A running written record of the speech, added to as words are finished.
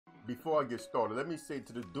before I get started, let me say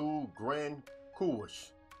to the dude, Grand Kush,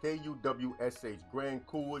 K-U-W-S-H, Grand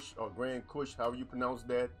Kush or Grand Kush, however you pronounce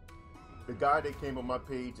that. The guy that came on my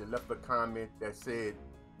page and left a comment that said,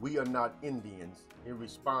 "We are not Indians," in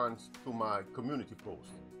response to my community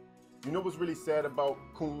post. You know what's really sad about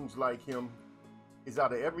coons like him? Is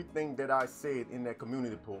out of everything that I said in that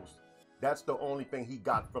community post, that's the only thing he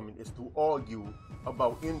got from it, is to argue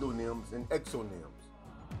about endonyms and exonyms.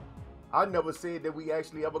 I never said that we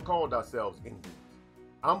actually ever called ourselves Indians.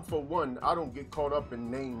 For one, I don't get caught up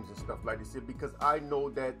in names and stuff like this because I know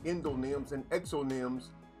that endonyms and exonyms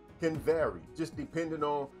can vary, just depending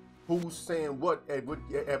on who's saying what at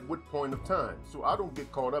what point of time. So I don't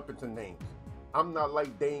get caught up into names. I'm not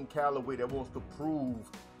like Dane Calloway that wants to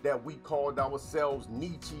prove that we called ourselves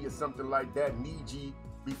Nietzsche or something like that, Nietzsche,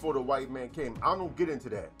 before the white man came. I don't get into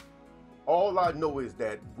that. All I know is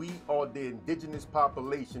that we are the indigenous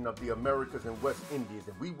population of the Americas and West Indies,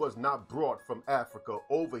 and we was not brought from Africa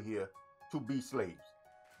over here to be slaves.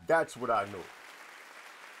 That's what I know.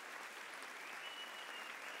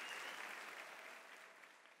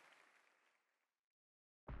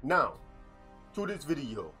 Now, to this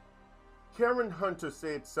video. Karen Hunter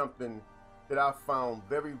said something that I found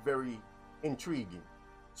very, very intriguing.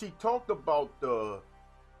 She talked about the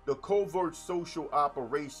covert social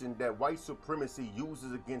operation that white supremacy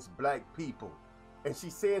uses against black people. And she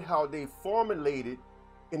said how they formulated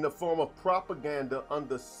in the form of propaganda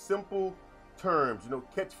under simple terms,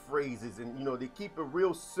 catchphrases, and they keep it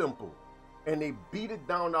real simple. And they beat it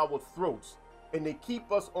down our throats, and they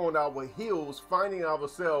keep us on our heels, finding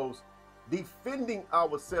ourselves defending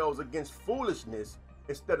ourselves against foolishness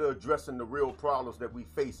instead of addressing the real problems that we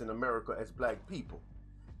face in America as black people.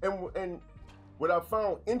 And what I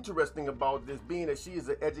found interesting about this, being that she is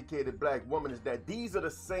an educated black woman, is that these are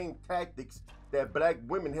the same tactics that black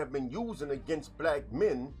women have been using against black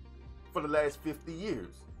men for the last 50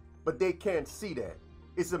 years. But they can't see that.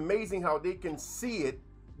 It's amazing how they can see it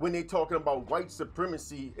when they're talking about white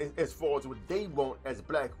supremacy as far as what they want as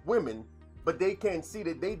black women, but they can't see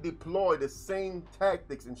that they deploy the same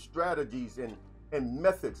tactics and strategies and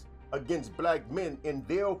methods against black men in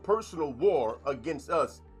their personal war against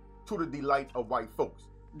us, to the delight of white folks.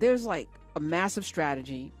 There's like a massive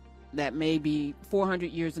strategy that may be 400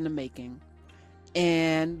 years in the making,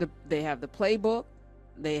 and they have the playbook,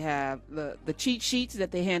 they have the cheat sheets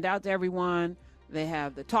that they hand out to everyone, they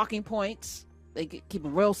have the talking points, they keep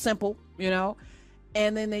them real simple,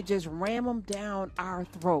 and then they just ram them down our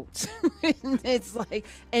throats. It's like,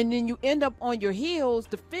 and then you end up on your heels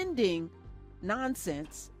defending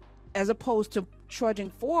nonsense as opposed to trudging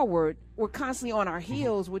forward. We're constantly on our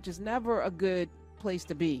heels, which is never a good place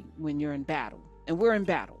to be when you're in battle, and we're in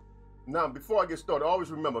battle. Now, before I get started,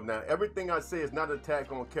 always remember now, everything I say is not an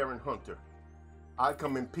attack on Karen Hunter. I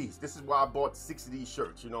come in peace. This is why I bought 6 of these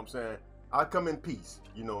shirts, you know what I'm saying? I come in peace,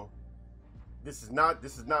 This is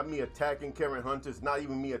not me attacking Karen Hunter. It's not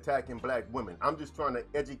even me attacking black women. I'm just trying to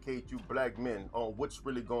educate you black men on what's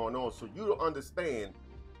really going on so you don't understand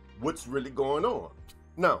what's really going on.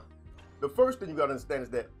 Now, the first thing you got to understand is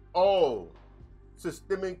that all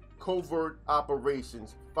systemic covert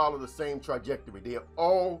operations follow the same trajectory. They are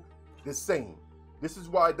all the same. This is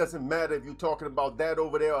why it doesn't matter if you're talking about that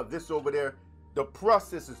over there or this over there. The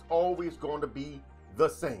process is always going to be the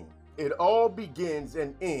same. It all begins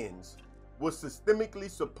and ends with systemically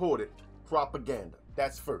supported propaganda.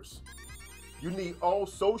 That's first. You need all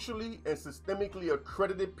socially and systemically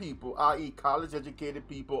accredited people, i.e. college educated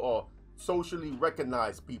people or socially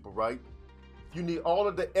recognized people, right? You need all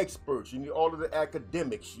of the experts, you need all of the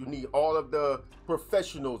academics, you need all of the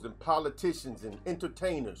professionals and politicians and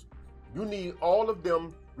entertainers. You need all of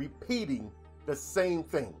them repeating the same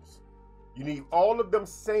things. You need all of them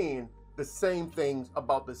saying the same things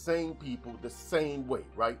about the same people the same way,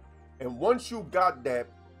 right? And once you got that,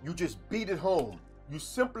 you just beat it home. You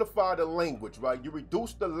simplify the language, right? You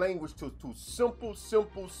reduce the language to simple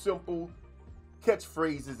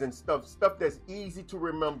catchphrases and stuff that's easy to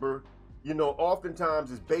remember.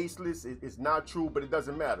 Oftentimes it's baseless, it's not true, but it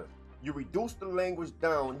doesn't matter. You reduce the language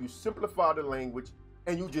down, you simplify the language,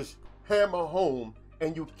 and you just hammer home,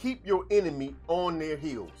 and you keep your enemy on their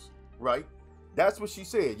heels, right? That's what she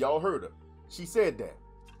said. Y'all heard her. She said that.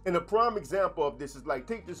 And a prime example of this is like,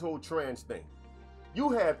 take this whole trans thing.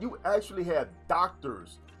 You actually have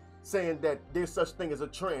doctors saying that there's such thing as a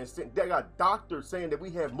trans. They got doctors saying that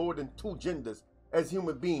we have more than 2 genders as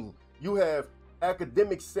human beings. You have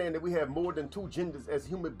academics saying that we have more than 2 genders as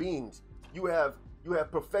human beings. You have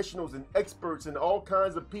professionals and experts and all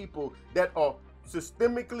kinds of people that are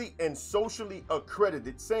systemically and socially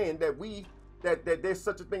accredited saying that there's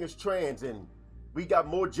such a thing as trans, and We got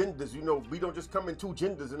more genders, you know, we don't just come in two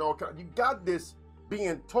genders and all kinds. You got this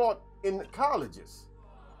being taught in colleges.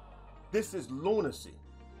 This is lunacy.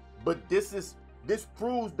 But this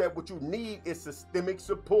proves that what you need is systemic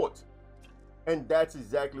support. And that's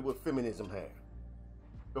exactly what feminism has.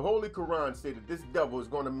 The Holy Quran said that this devil is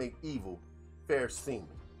going to make evil fair seeming.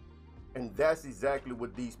 And that's exactly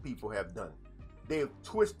what these people have done. They have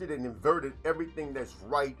twisted and inverted everything that's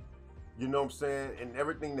right, you know what I'm saying, and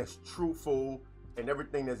everything that's truthful and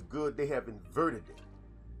everything that's good. They have inverted it.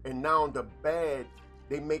 And now the bad,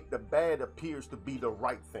 they make the bad appears to be the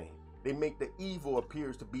right thing. They make the evil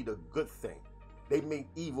appears to be the good thing. They make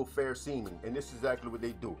evil fair seeming, and this is exactly what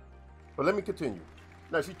they do. But let me continue.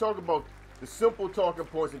 Now she talked about the simple talking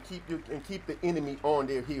points and keep the enemy on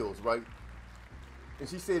their heels, right? And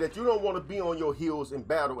she said that you don't want to be on your heels in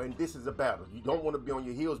battle, and this is a battle. You don't want to be on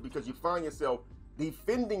your heels because you find yourself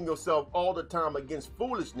defending yourself all the time against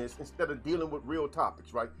foolishness instead of dealing with real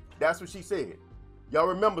topics, right? That's what she said. Y'all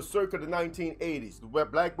remember circa the 1980s, where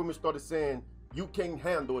black women started saying, you can't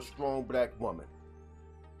handle a strong black woman.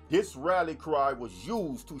 This rally cry was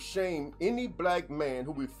used to shame any black man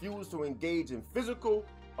who refused to engage in physical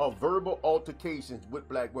or verbal altercations with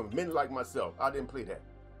black women. Men like myself, I didn't play that.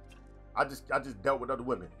 I just dealt with other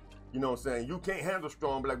women. You know what I'm saying? You can't handle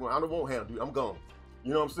strong black women. I don't want to handle you. I'm gone.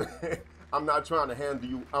 You know what I'm saying? I'm not trying to handle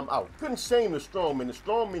you. I'm out. Couldn't shame the strong men. The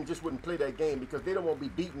strong men just wouldn't play that game because they don't want to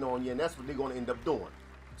be beating on you, and that's what they're going to end up doing.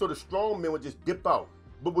 So the strong men would just dip out.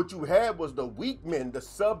 But what you had was the weak men, the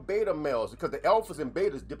sub-beta males, because the alphas and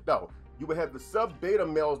betas dipped out. You would have the sub-beta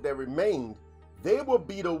males that remained. They will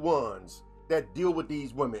be the ones that deal with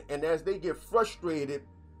these women. And as they get frustrated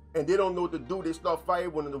and they don't know what to do, they start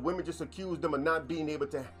fighting when the women just accuse them of not being able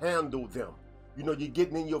to handle them. You know, you're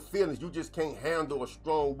getting in your feelings. You just can't handle a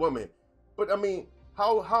strong woman. But I mean,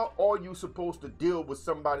 how are you supposed to deal with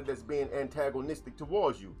somebody that's being antagonistic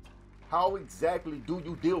towards you? How exactly do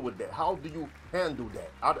you deal with that? How do you handle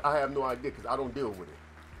that? I have no idea because I don't deal with it.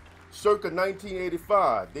 Circa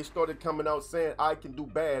 1985, they started coming out saying, I can do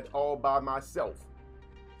bad all by myself.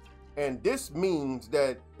 And this means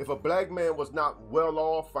that if a black man was not well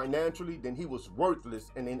off financially, then he was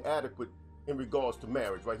worthless and inadequate in regards to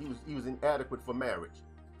marriage, right? He was inadequate for marriage.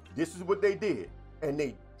 This is what they did. And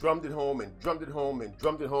they drummed it home and drummed it home and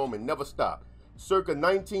drummed it home and never stopped. Circa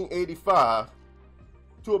 1985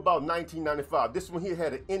 to about 1995. This one here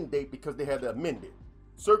had an end date because they had to amend it.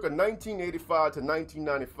 Circa 1985 to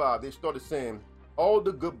 1995, they started saying all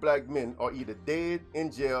the good black men are either dead,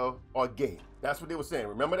 in jail, or gay. That's what they were saying.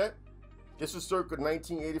 Remember that? This was circa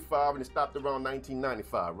 1985 and it stopped around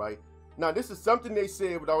 1995, right? Now, this is something they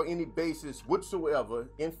said without any basis whatsoever,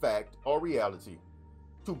 in fact, or reality,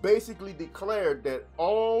 to basically declare that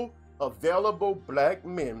all available black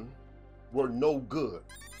men were no good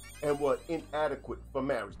and were inadequate for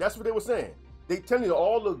marriage. That's what they were saying. They telling you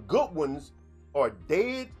all the good ones are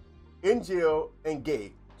dead, in jail, and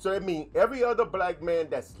gay. So that means every other black man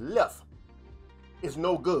that's left is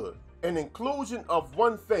no good. An inclusion of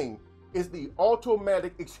one thing is the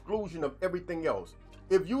automatic exclusion of everything else.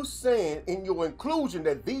 If you saying in your inclusion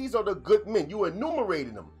that these are the good men, you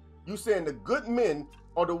enumerating them. You saying the good men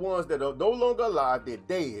are the ones that are no longer alive, they're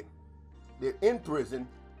dead, they're in prison,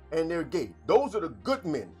 and they're gay. Those are the good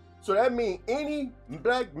men. So that means any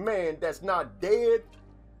black man that's not dead,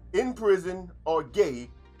 in prison, or gay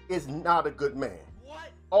is not a good man. What?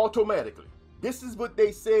 Automatically. This is what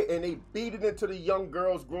they said, and they beat it into the young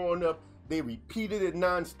girls growing up. They repeated it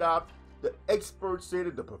nonstop. The experts said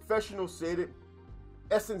it, the professionals said it.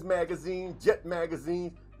 Essence magazine, Jet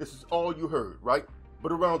magazine, this is all you heard, right?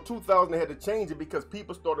 But around 2000, they had to change it because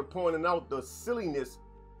people started pointing out the silliness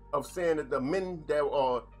of saying that the men that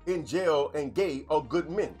are in jail and gay are good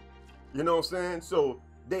men. You know what I'm saying? So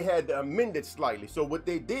they had to amend it slightly. So what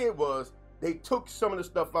they did was they took some of the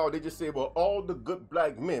stuff out. They just said, well, all the good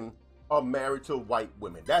black men are married to white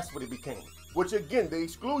women. That's what it became. Which again, the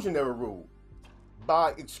exclusionary rule.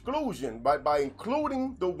 By exclusion, by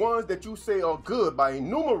including the ones that you say are good, by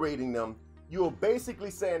enumerating them, you're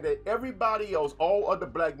basically saying that everybody else, all other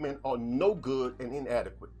black men are no good and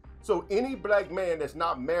inadequate. So any black man that's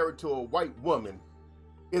not married to a white woman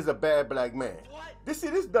is a bad black man. What? This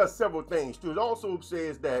does several things too. It also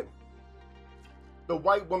says that the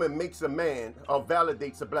white woman makes a man or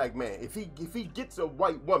validates a black man. If he gets a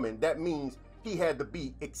white woman, that means he had to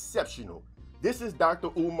be exceptional. This is Dr.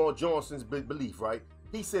 Umar Johnson's belief, right?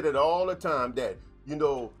 He said it all the time that, you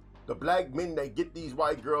know, the black men that get these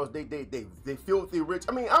white girls, they filthy rich.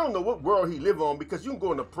 I mean, I don't know what world he live on because you can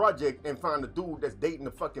go in a project and find a dude that's dating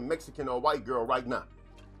a fucking Mexican or white girl right now.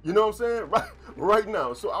 You know what I'm saying? Right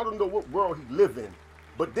now. So I don't know what world he live in.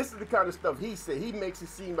 But this is the kind of stuff he said. He makes it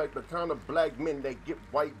seem like the kind of black men that get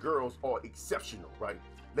white girls are exceptional, right?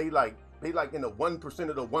 They like in the 1%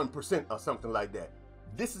 of the 1% or something like that.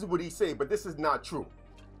 This is what he said, but this is not true.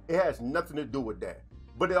 It has nothing to do with that.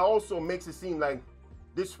 But it also makes it seem like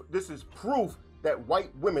this is proof that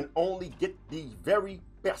white women only get the very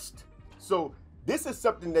best. So this is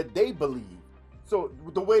something that they believe. So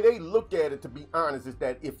the way they look at it, to be honest, is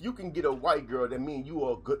that if you can get a white girl, that means you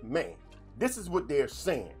are a good man. This is what they're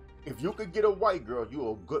saying. If you could get a white girl,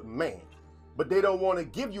 you're a good man. But they don't want to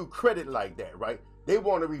give you credit like that, right? They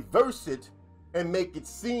want to reverse it and make it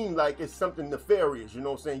seem like it's something nefarious. You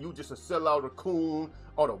know what I'm saying? You just a sellout, a coon,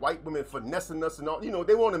 or the white women finessing us and all. You know,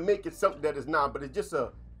 they want to make it something that is not, but it's just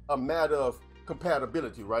a matter of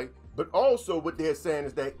compatibility, right? But also what they're saying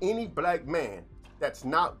is that any black man that's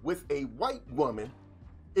not with a white woman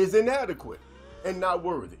is inadequate and not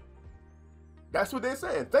worthy. That's what they're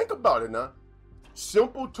saying. Think about it now.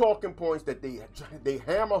 Simple talking points that they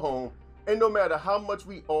hammer home, and no matter how much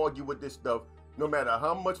we argue with this stuff, no matter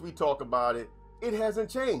how much we talk about it, it hasn't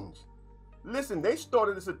changed. Listen, they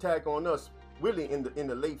started this attack on us really in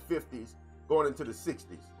the late 50s, going into the 60s.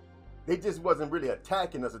 They just wasn't really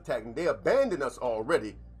attacking us. They abandoned us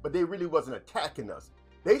already, but they really wasn't attacking us.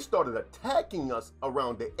 They started attacking us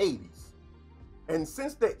around the 80s. And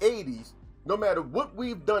since the 80s, no matter what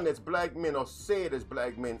we've done as black men or said as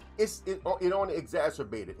black men, it only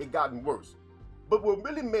exacerbated. It gotten worse. But what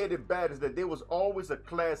really made it bad is that there was always a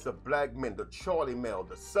class of black men, the Charlie male,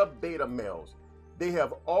 the sub-beta males. They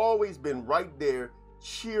have always been right there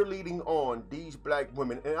cheerleading on these black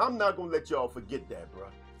women. And I'm not going to let y'all forget that, bro.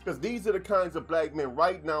 Because these are the kinds of black men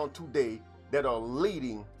right now today that are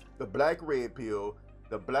leading the black red pill,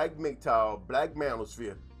 the black MGTOW, black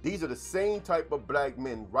manosphere. These are the same type of black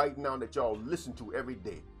men right now that y'all listen to every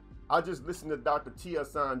day. I just listened to Dr.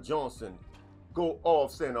 TRANZ Johnson go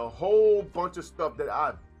off saying a whole bunch of stuff that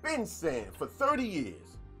I've been saying for 30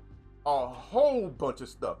 years. A whole bunch of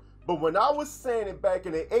stuff. But when I was saying it back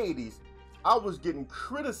in the 80s, I was getting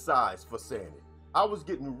criticized for saying it. I was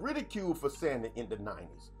getting ridiculed for saying it in the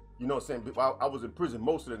 90s. You know what I'm saying? I was in prison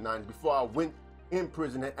most of the 90s before I went in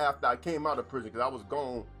prison and after I came out of prison, because I was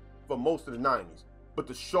gone for most of the 90s. But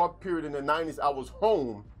the short period in the 90s I was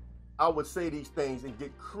home, I would say these things and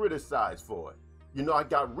get criticized for it. You know, I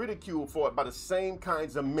got ridiculed for it by the same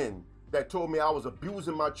kinds of men that told me I was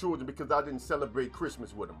abusing my children because I didn't celebrate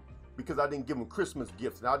Christmas with them, because I didn't give them Christmas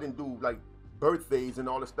gifts, and I didn't do like birthdays and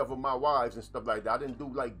all the stuff with my wives and stuff like that. I didn't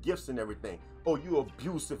do like gifts and everything. Oh, you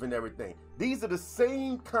abusive and everything. These are the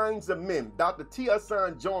same kinds of men. Dr.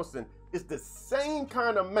 TRANZ Johnson is the same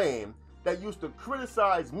kind of man that used to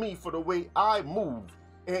criticize me for the way I moved.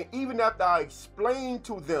 And even after I explained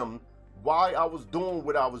to them why I was doing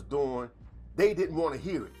what I was doing, they didn't want to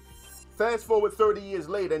hear it. Fast forward 30 years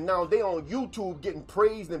later, and now they on YouTube getting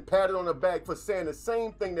praised and patted on the back for saying the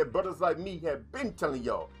same thing that brothers like me have been telling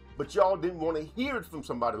y'all. But y'all didn't want to hear it from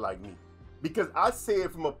somebody like me. Because I say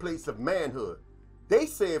it from a place of manhood. They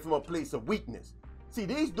say it from a place of weakness. See,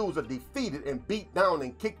 these dudes are defeated and beat down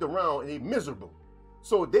and kicked around and they're miserable.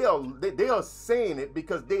 So they are saying it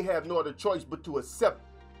because they have no other choice but to accept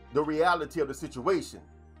the reality of the situation.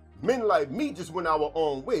 Men like me just went our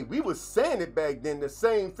own way. We were saying it back then, the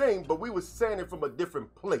same thing, but we were saying it from a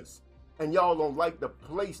different place. And y'all don't like the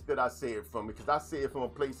place that I say it from, because I say it from a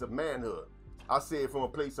place of manhood. I say it from a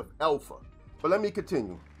place of alpha. But let me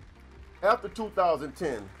continue. After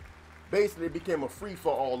 2010, basically it became a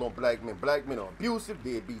free-for-all on black men. Black men are abusive,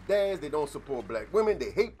 they beat dads, they don't support black women,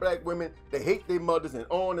 they hate black women, they hate their mothers, and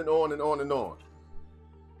on and on and on and on.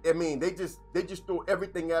 I mean, they just throw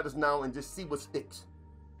everything at us now and just see what sticks.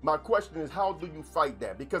 My question is, how do you fight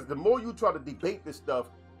that? Because the more you try to debate this stuff,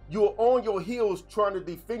 you're on your heels trying to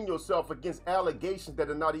defend yourself against allegations that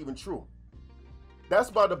are not even true.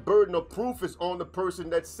 That's why the burden of proof is on the person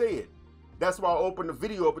that said. That's why I opened the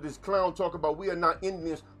video up with this clown talking about we are not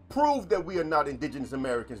Indians. Prove that we are not indigenous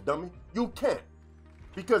Americans, dummy. You can't.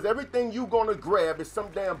 Because everything you're gonna grab is some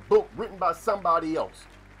damn book written by somebody else.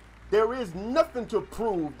 There is nothing to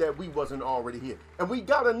prove that we wasn't already here. And we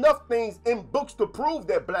got enough things in books to prove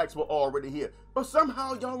that blacks were already here. But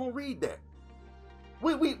somehow y'all don't read that.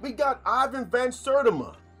 We got Ivan Van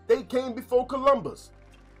Sertima. They came before Columbus.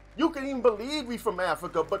 You can even believe we from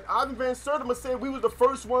Africa, but Ivan Van Sertima said we were the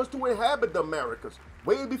first ones to inhabit the Americas,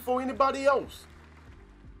 way before anybody else.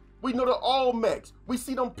 We know the Olmecs. We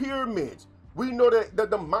see them pyramids. We know that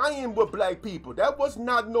the Mayan were black people. That was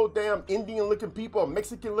not no damn Indian-looking people or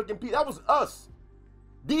Mexican-looking people. That was us.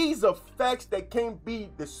 These are facts that can't be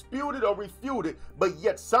disputed or refuted, but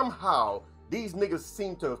yet somehow these niggas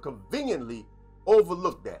seem to have conveniently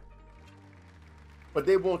overlooked that. but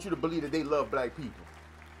they want you to believe that they love black people.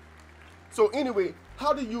 So anyway,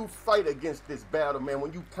 how do you fight against this battle, man,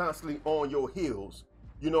 when you constantly on your heels?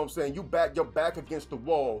 You know what I'm saying? Your back against the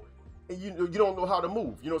wall, and you don't know how to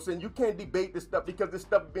move. You know what I'm saying? You can't debate this stuff because this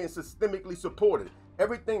stuff is being systemically supported.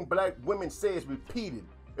 Everything black women say is repeated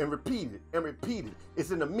and repeated and repeated.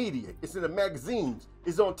 It's in the media, it's in the magazines,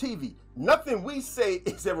 it's on TV. Nothing we say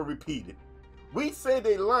is ever repeated. We say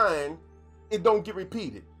they lying, it don't get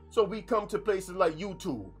repeated. So we come to places like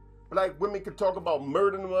YouTube. Black women can talk about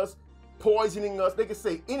murdering us, poisoning us. They can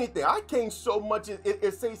say anything. I can't so much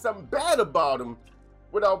as say something bad about them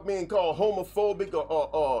without being called homophobic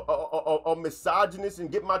or misogynist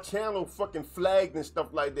and get my channel fucking flagged and stuff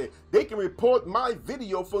like that. They can report my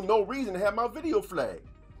video for no reason to have my video flagged.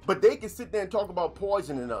 But they can sit there and talk about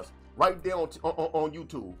poisoning us right there on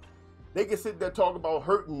YouTube. They can sit there and talk about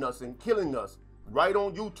hurting us and killing us right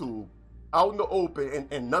on YouTube, out in the open,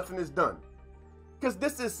 and nothing is done. Because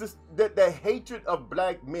this is the hatred of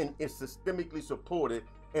black men is systemically supported,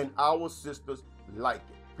 and our sisters like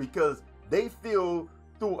it because they feel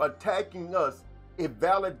through attacking us, it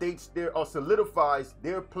validates or solidifies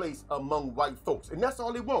their place among white folks. And that's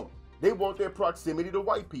all they want. They want their proximity to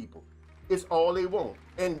white people. It's all they want.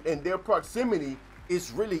 And their proximity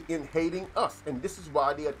is really in hating us. And this is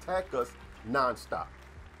why they attack us nonstop.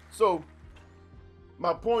 So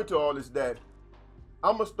my point to all is that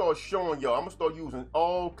I'm going to start showing y'all, I'm going to start using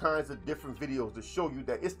all kinds of different videos to show you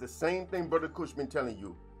that it's the same thing Brother Kush been telling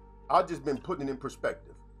you. I've just been putting it in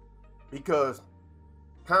perspective. Because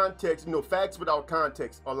context, facts without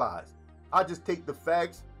context are lies. I just take the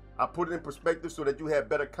facts, I put it in perspective so that you have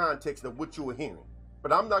better context of what you were hearing.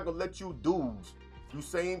 But I'm not going to let you dudes, you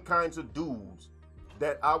same kinds of dudes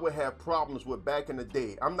that I would have problems with back in the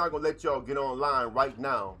day. I'm not going to let y'all get online right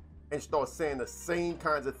now and start saying the same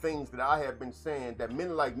kinds of things that I have been saying, that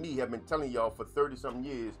men like me have been telling y'all for 30-something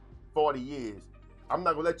years, 40 years. I'm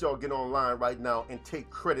not going to let y'all get online right now and take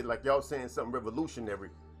credit like y'all saying something revolutionary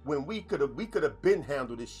when we could have been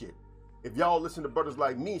handled this shit. If y'all listen to brothers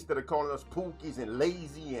like me instead of calling us pookies and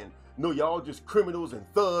lazy and y'all just criminals and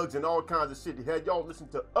thugs and all kinds of shit, had y'all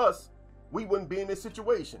listened to us, we wouldn't be in this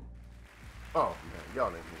situation. Oh man, y'all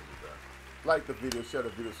ain't hearing me, bro. Like the video, share the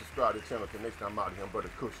video, subscribe to the channel. Till next time, I'm out here. I'm Brother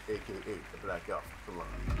Kush, aka the Black Alpha.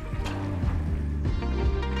 Salam.